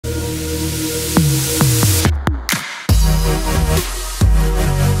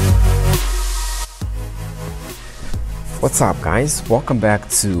What's up, guys? Welcome back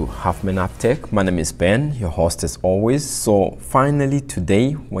to Halfman Up Tech. My name is Ben, your host as always. So finally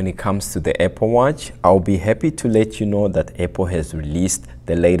today, when it comes to the Apple Watch, I'll be happy to let you know that Apple has released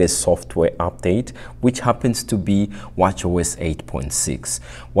the latest software update, which happens to be watchOS 8.6.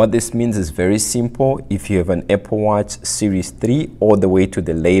 What this means is very simple. If you have an Apple Watch Series 3 all the way to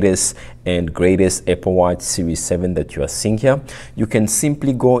the latest and greatest Apple Watch Series 7 that you are seeing here, you can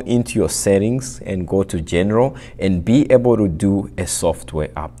simply go into your settings and go to General and be able to do a software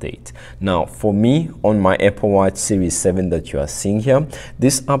update. Now, for me, on my Apple Watch Series 7 that you are seeing here,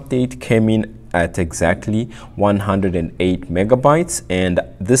 this update came in at exactly 108 megabytes, and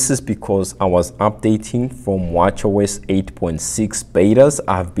this is because I was updating from watchOS 8.6 betas.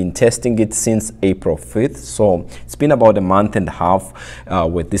 I've been testing it since April 5th, so it's been about a month and a half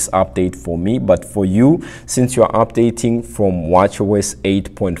with this update for me. But for you, since you're updating from watchOS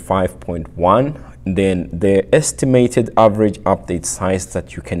 8.5.1, then the estimated average update size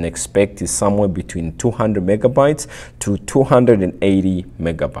that you can expect is somewhere between 200 megabytes to 280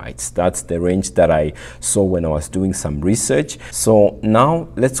 megabytes. That's the range that I saw when I was doing some research. So now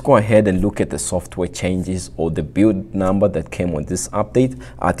let's go ahead and look at the software changes or the build number that came with this update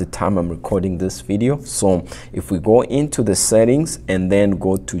at the time I'm recording this video. So if we go into the settings and then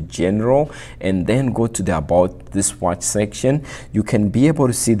go to General and then go to the About This Watch section, you can be able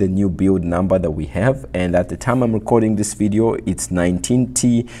to see the new build number that we have, and at the time I'm recording this video, it's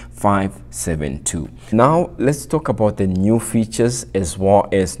 19T572. Now let's talk about the new features as well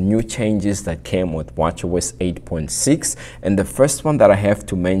as new changes that came with watchOS 8.6. And the first one that I have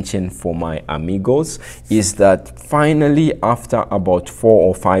to mention for my amigos is that finally, after about 4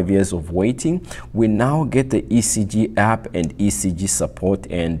 or 5 years of waiting, we now get the ECG app and ECG support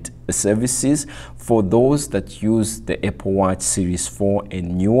and services for those that use the Apple Watch Series 4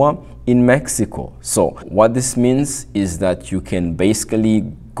 and newer in Mexico. So what this means is that you can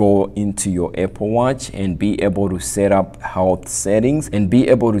basically go into your Apple Watch and be able to set up health settings and be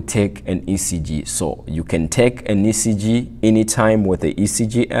able to take an ECG. So you can take an ECG anytime with the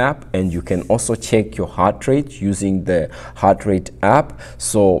ECG app, and you can also check your heart rate using the heart rate app.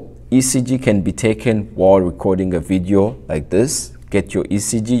 So ECG can be taken while recording a video like this. Get your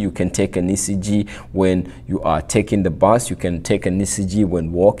ECG. You can take an ECG when you are taking the bus. You can take an ECG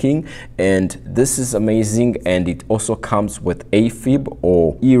when walking, and this is amazing. And it also comes with AFib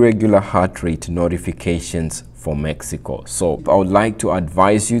or irregular heart rate notifications for Mexico. So I would like to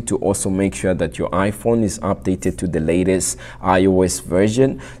advise you to also make sure that your iPhone is updated to the latest iOS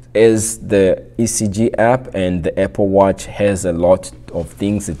version, as the ECG app and the Apple Watch has a lot of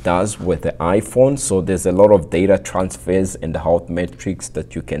things it does with the iPhone. So there's a lot of data transfers and the health metrics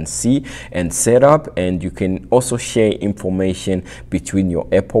that you can see and set up, and you can also share information between your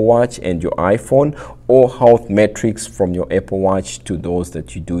Apple Watch and your iPhone, or health metrics from your Apple Watch to those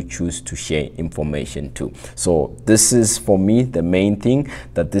that you do choose to share information to. So this is, for me, the main thing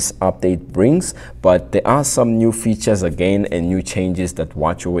that this update brings. But there are some new features again and new changes that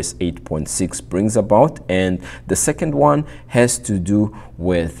watchOS 8.6 brings about, and the second one has to do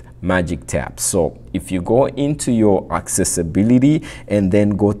with Magic Tap. So if you go into your accessibility and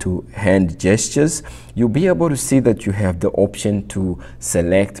then go to hand gestures, you'll be able to see that you have the option to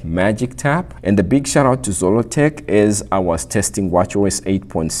select Magic Tap. And the big shout out to Zolotech, as I was testing watchOS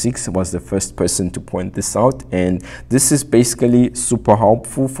 8.6, was the first person to point this out, and this is basically super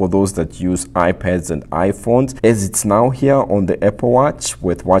helpful for those that use iPads and iPhones, as it's now here on the Apple Watch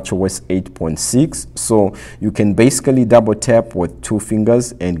with watchOS 8.6. So you can basically double tap with 2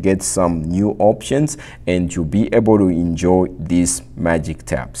 fingers and get some new options, and you'll be able to enjoy this Magic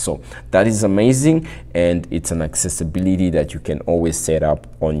Tap. So that is amazing, and it's an accessibility that you can always set up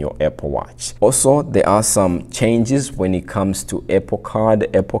on your Apple Watch. Also, there are some changes when it comes to Apple Card,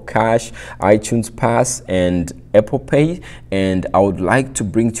 Apple Cash, iTunes Pass, and Apple Pay, and I would like to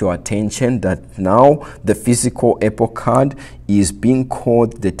bring to your attention that now the physical Apple Card is being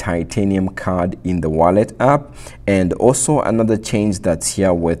called the Titanium Card in the Wallet app. And also another change that's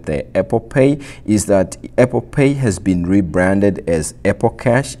here with the Apple Pay is that Apple Pay has been rebranded as Apple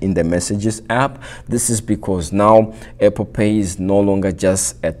Cash in the Messages app. This is because now Apple Pay is no longer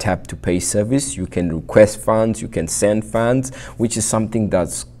just a tap to pay service. You can request funds, you can send funds, which is something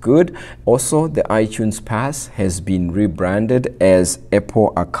that's good. Also, the iTunes Pass has been rebranded as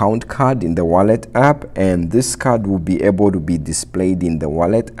Apple account card in the wallet app, and this card will be able to be displayed in the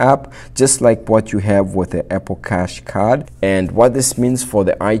wallet app just like what you have with the Apple Cash card. And what this means for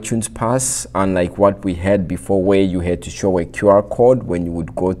the iTunes Pass, unlike what we had before where you had to show a QR code when you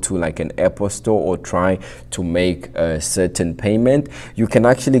would go to like an Apple store or try to make a certain payment, you can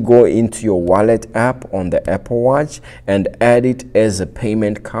actually go into your wallet app on the Apple Watch and add it as a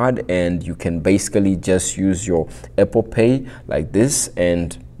payment card, and you can basically just use your Apple Pay like this,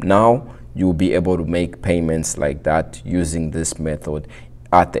 and now you'll be able to make payments like that using this method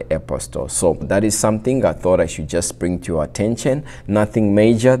at the Apple Store. So that is something I thought I should just bring to your attention. Nothing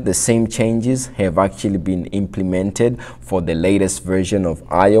major. The same changes have actually been implemented for the latest version of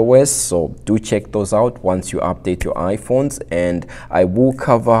iOS, so do check those out once you update your iPhones, and I will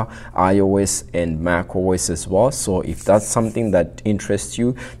cover iOS and macOS as well. So if that's something that interests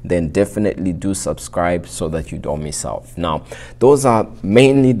you, then definitely do subscribe so that you don't miss out. Now, those are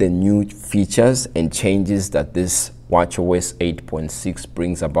mainly the new features and changes that this watchOS 8.6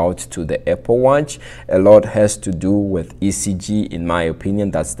 brings about to the Apple Watch. A lot has to do with ECG, in my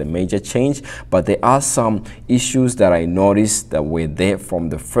opinion. That's the major change, but there are some issues that I noticed that were there from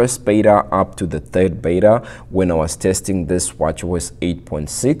the first beta up to the third beta when I was testing this watchOS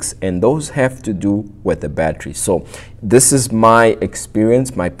 8.6, and those have to do with the battery. So this is my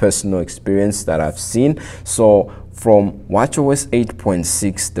experience, my personal experience that I've seen. So from watchOS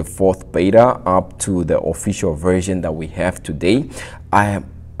 8.6, the fourth beta, up to the official version that we have today,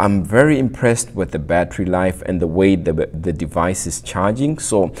 I'm very impressed with the battery life and the way the device is charging.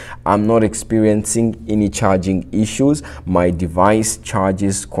 So I'm not experiencing any charging issues. My device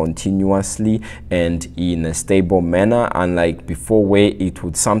charges continuously and in a stable manner, unlike before where it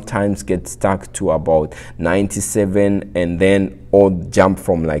would sometimes get stuck to about 97 and then or jump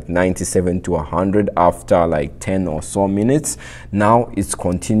from like 97 to 100 after like 10 or so minutes. Now it's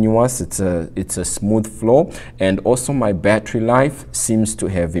continuous. It's a smooth flow, and also my battery life seems to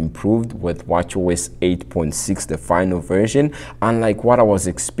have improved with watchOS 8.6, the final version, unlike what I was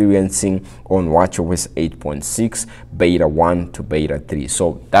experiencing on watchOS 8.6 beta 1 to beta 3.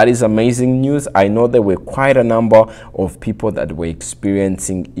 So that is amazing news. I know there were quite a number of people that were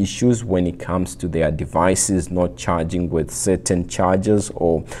experiencing issues when it comes to their devices not charging with certain chargers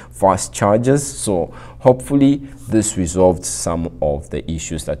or fast chargers. So hopefully this resolved some of the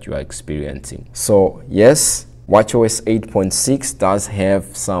issues that you are experiencing. So yes, watchOS 8.6 does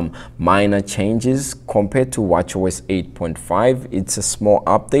have some minor changes compared to watchOS 8.5. It's a small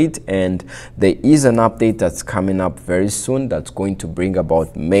update, and there is an update that's coming up very soon that's going to bring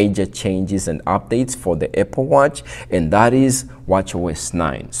about major changes and updates for the Apple Watch, and that is watchOS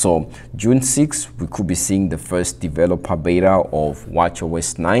 9. So June 6th, we could be seeing the first developer beta of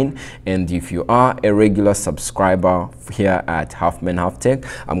watchOS 9. And if you are a regular subscriber here at Halfman Half Tech,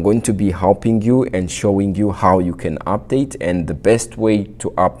 I'm going to be helping you and showing you how you can update and the best way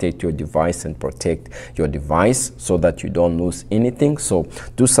to update your device and protect your device so that you don't lose anything. So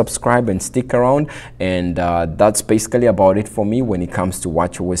do subscribe and stick around, and that's basically about it for me when it comes to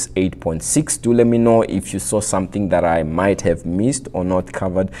watchOS 8.6. Do let me know if you saw something that I might have missed or not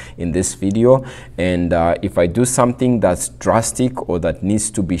covered in this video, and if I do something that's drastic or that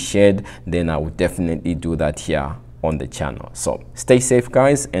needs to be shared, then I will definitely do that here on the channel. So stay safe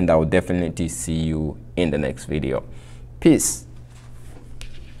guys, and I will definitely see you in the next video. Peace.